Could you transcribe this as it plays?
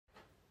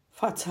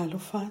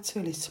Alofa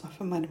Tunoa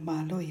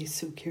mamā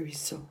Iesu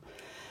Keriso.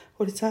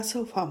 O le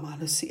tatou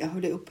whaamalo si au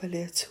le upa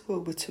le atua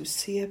ua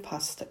Tusi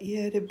Paia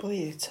Ia le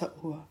boe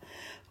taua.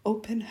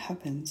 Open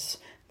heavens,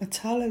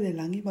 MATALA le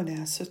langi mo le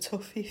aso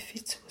TOFI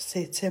fitu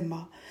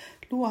SETEMA,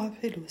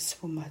 luave luas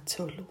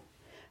fumatolu.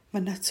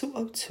 Manatu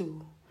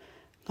Autu,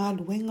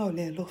 Galuega o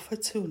le Alofa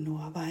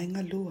Tunoa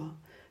vaenga lua,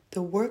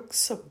 The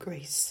Works of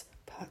Grace,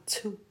 Part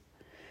 2.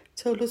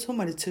 Tauloto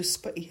ma le Tusi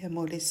Paia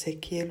mo le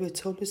Esekielu e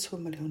tauloto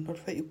ma le honor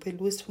upe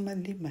luas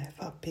fumalima e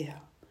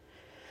whapea.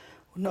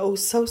 Ona o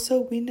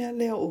sausauina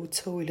le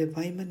outou I le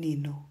vai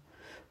manino.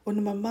 Ona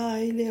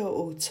mamā le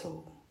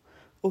outou.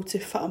 O te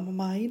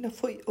amamāina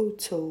foi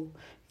outou,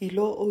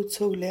 iloa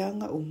outou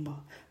leanga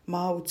uma,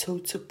 ma outou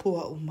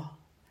tupua uma.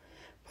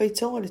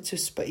 Faitauga le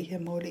Tusi Paia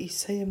mo le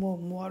Isaia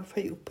muamua le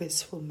fai upe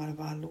sfu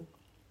malawalu.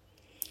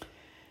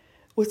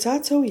 Ua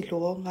tatou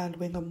iloa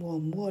Galuega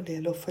muamua le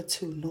Alofa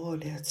Tunoa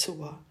le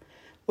Atua.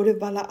 O le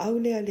valaau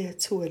le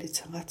atua le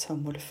tagata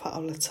mo le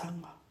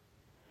faaolataga.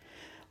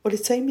 O le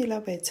taimi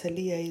lava e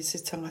talia I se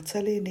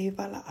tagata le nei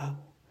valaau.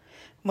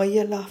 Ma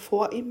ia la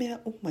foa'i mea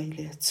uma I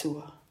le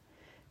atua.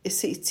 E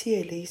se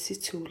itia le isi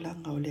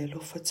tūlanga o le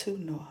Alofa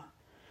Tunoa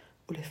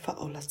o le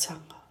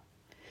faaolataga.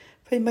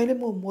 Fai mai le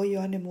muamua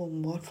Ioane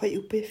muamua fai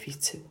upe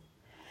fitu.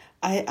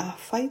 Ai a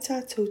fai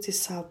tatou te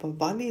saba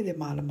vali le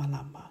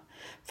malamalama.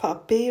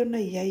 Whaapeo na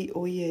iai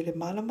o ie le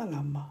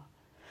malamalama.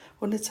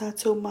 O na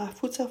tatou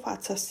mafuta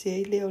whaatasi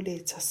ai leo le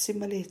tasi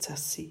ma le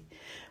tasi.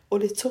 O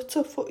le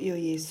toto fo I o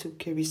Iesu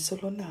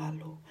Keriso lo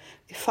nalo.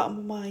 E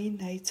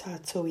amamāina I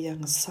tatou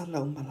ianga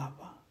salau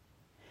malawa.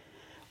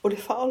 O le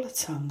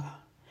faaolataga.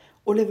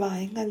 O le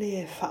vaenga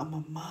le e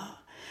mamā.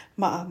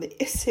 Ma ame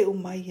ese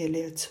umai e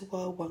le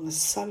atua wanga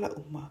sala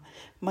uma.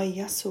 Mai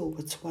aso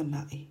ua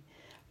tuana'i.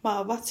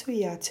 Ma avatu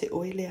ia te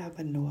oile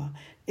avanoa.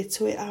 E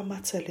toe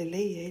amata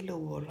lele e lo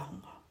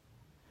wolanga.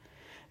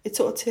 E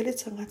to o tele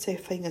tangata e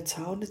whainga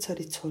tau na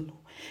tari tonu.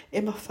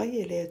 E mawhai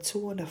e le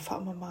atua na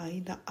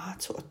whaamamāina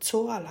ato o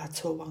toa la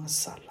toa wanga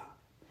sala.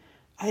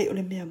 Ai o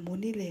le mea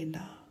muni le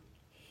na.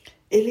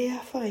 E le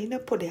a whaina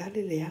po le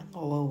ale le anga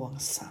o wanga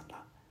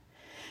sala.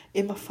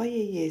 E mawhai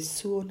e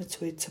Iesu o na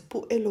tue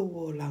tapu e lo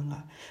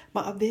wolanga.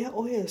 Ma abea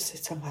oe o se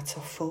tangata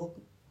fau.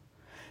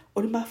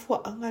 O le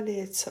mafua anga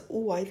le e ta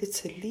ua I le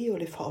te li o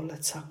le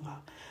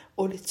faaolataga.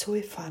 O le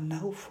toe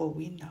whanau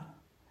fauina.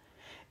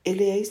 E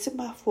le eise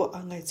mafua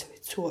anga e toe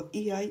tua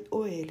I ai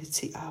oe le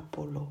ti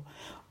apolo.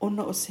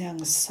 Ona o se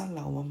anga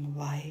sala o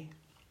mawai.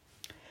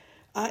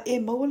 A e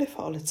mau le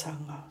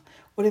faaolataga.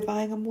 O le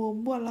vaenga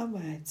muamua lava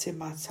e te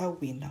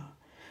mātauina.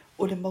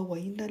 O le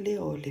mauaina le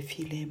o le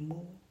file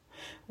mu.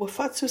 Ua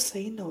whatu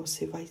saina o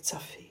se vai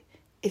tafe.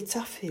 E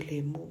tafe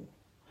le mu.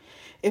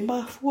 E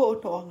mafua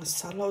o no anga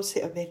sala o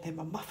se avenga e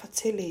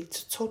mamawhatele I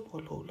tutono o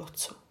lo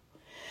loto.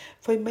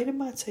 Fai maile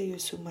mata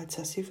Iesu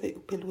matasi fai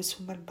upelu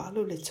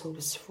sumalbalo le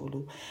taulis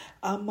fulu.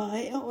 A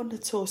maea ona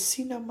to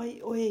sina mai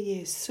o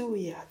e Iesu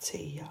I a te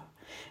ia.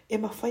 E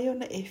mawhai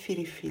ona e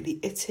filifili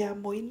e te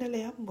amoina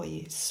le amo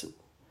Iesu.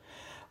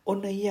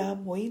 Ona ia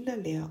amoina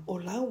lea o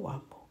lau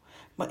amo.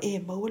 Ma e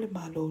mau le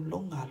malo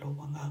longa lo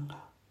wanganga.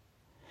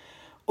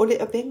 O le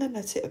abenga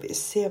na te ave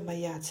esea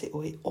mai a te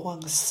oe o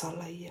anga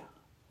sala ia.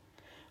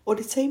 O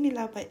le taimi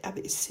la mai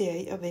ave esea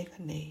I abenga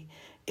nei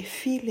e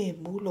file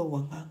mulo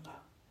wanganga.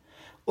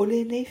 O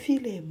le nei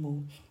file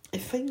mu e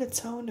whainga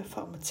tau na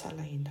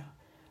whaamatalaina.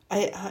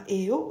 Ai a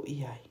e o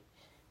iai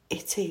e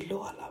te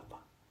iloa lava.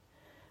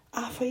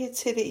 A whai e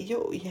tere I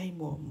o iai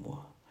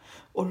muamua.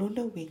 O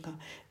lona winga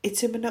e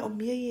te mana o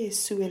mia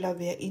Iesu e la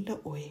vea ina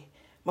oe.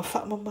 Ma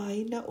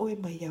whaamamāina oe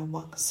mai a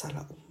wanga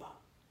sala uma.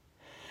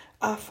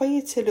 A whai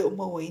e tele o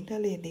mawaina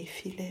le nei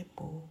file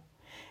mu.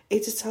 E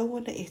te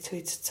tauana e tu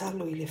e te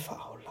talo I le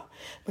Faaola.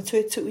 Ma tu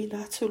e tu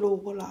ina atu lo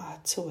wola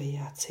atoa I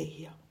a te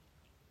ia.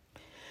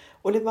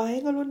 O le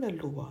vaenga lo na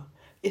lua,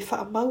 e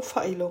whaamau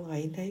whailonga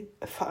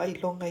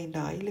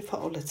ina I le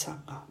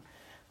faaolataga.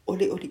 O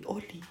le oli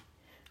oli.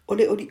 O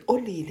le oli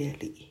oli I le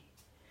alii.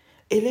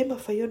 E le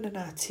mawhaiona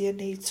na atia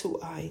nei tu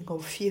ai ngau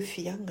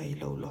fianga I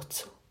lo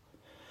loto.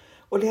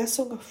 O le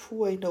Aso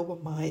Gafua I na ua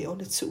mai o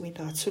na tu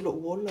ina atu lo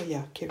wola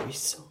Ia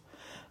Keriso.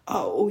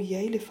 A o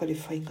iai le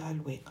whalewhai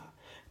Galuega.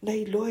 Na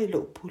iloa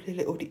lo upule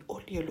le oli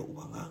oli o lo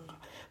uanganga.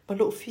 Ma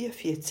lo fia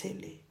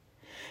tele.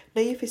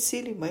 Na I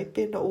vesili mai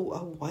pena o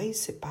awai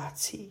se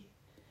pati.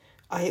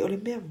 Ai o le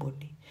mea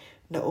moni.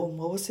 Na o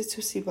maua se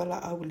tusi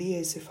valaau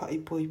lia se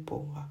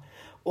whaipoiponga.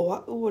 O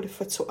au o le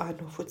whatu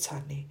ano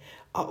futane.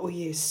 A o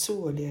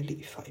Iesu o le ali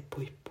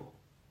whaipoipo.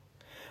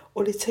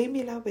 O le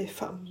taimi lawa e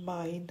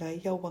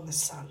whaamamāina I au wanga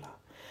sala.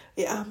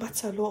 E a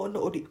mata loa ona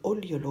oli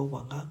oli o lo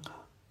wanganga.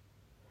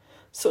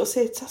 So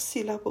se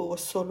tasi lawa o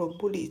solo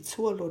muli I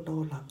tua lo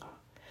nolanga.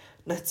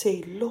 Na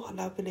te iloa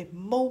lawa le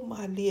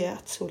mauma lia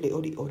atu le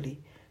oli oli.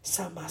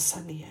 Sa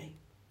masani ai.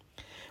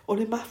 O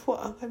le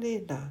mafua anga le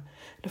na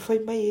whai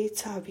mai e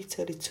tā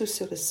vita le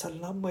tusi o le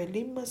salamo e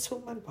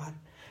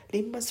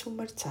 5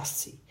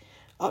 sumartasi.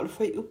 A o le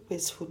whai upe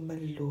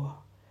sumalilua.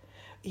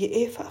 Ia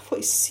e wha fo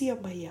isia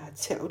mai a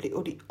te o le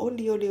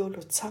oli o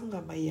lo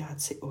tanga mai a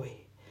te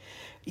oe.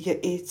 Ia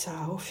e tā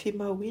ofi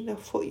mawina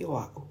fo i o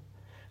au,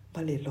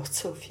 ma le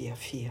loto fia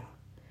fia.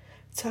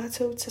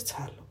 Tātou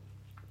tatalo,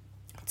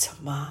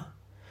 tamā,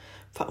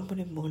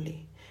 whaamone moli,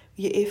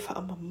 ia e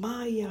whaamamā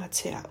ia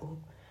te au,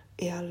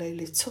 e ala i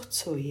le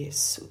toto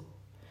Iesu.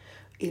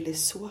 I le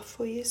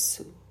suafo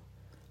Iesu.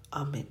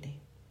 Amene.